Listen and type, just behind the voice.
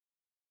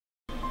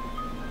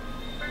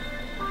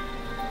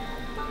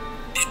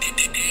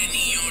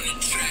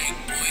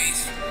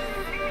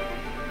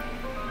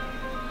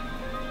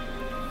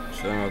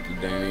Shout out to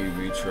Danny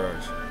B.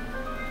 Trucks.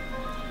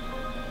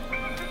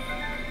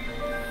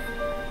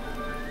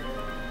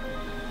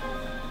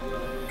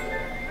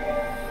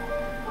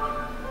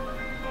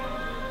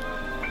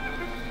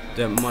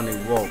 That money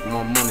walk,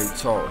 my money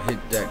talk, hit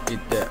that,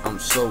 get that, I'm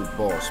so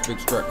boss. Big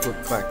strap,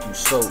 quick clack, you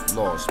so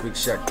lost. Big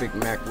Shack, Big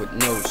Mac with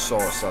no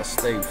sauce. I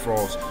stay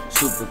frost,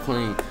 super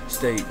clean,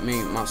 stay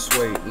mean, my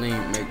suede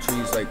lean. Make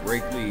trees like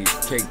rake leaves,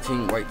 cake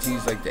team, white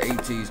tees like the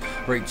 80s.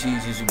 Break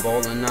cheeses, you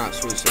ballin' not.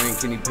 Switch lane,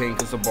 Kenny Payne,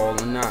 cause I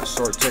ballin' not.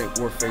 Short tank,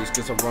 war face,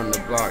 cause I run the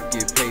block.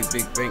 Get paid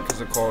big bank,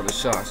 cause I call the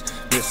shots.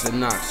 Miss the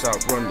knocks, I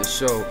run the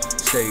show.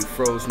 Stay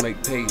froze,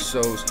 make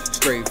pesos.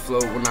 Straight flow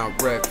when I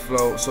wreck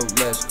flow. So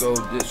let's go,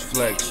 this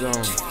flex zone.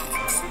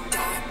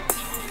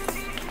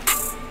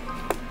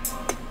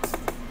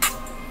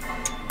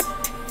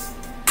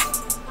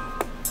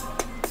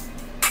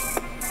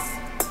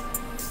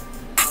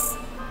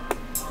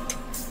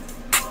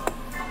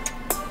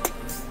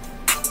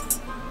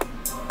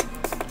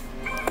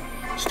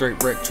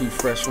 Straight wreck, too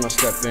fresh when I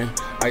step in.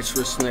 Ice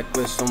wrist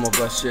necklace, I'ma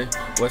bless it.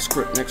 West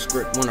script, next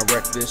script when I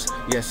wreck this.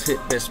 Yes, hit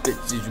best bit,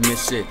 did you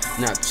miss it?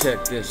 Now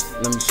check this,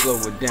 let me slow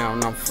it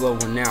down. I'm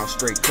flowing now,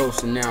 straight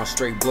coasting now,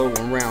 straight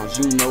blowing rounds.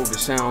 You know the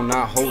sound,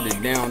 I hold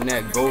it down.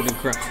 That golden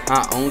crown,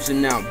 I owns it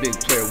now. Big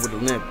player with a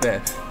limp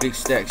back. Big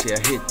stacks, yeah,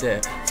 I hit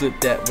that. Flip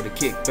that with a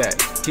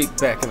kickback. Kick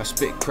back and I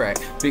spit crack.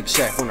 Big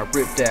Shack when I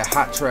rip that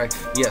hot track.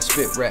 Yeah,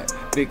 spit rap.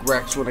 Big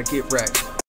racks when I get racks.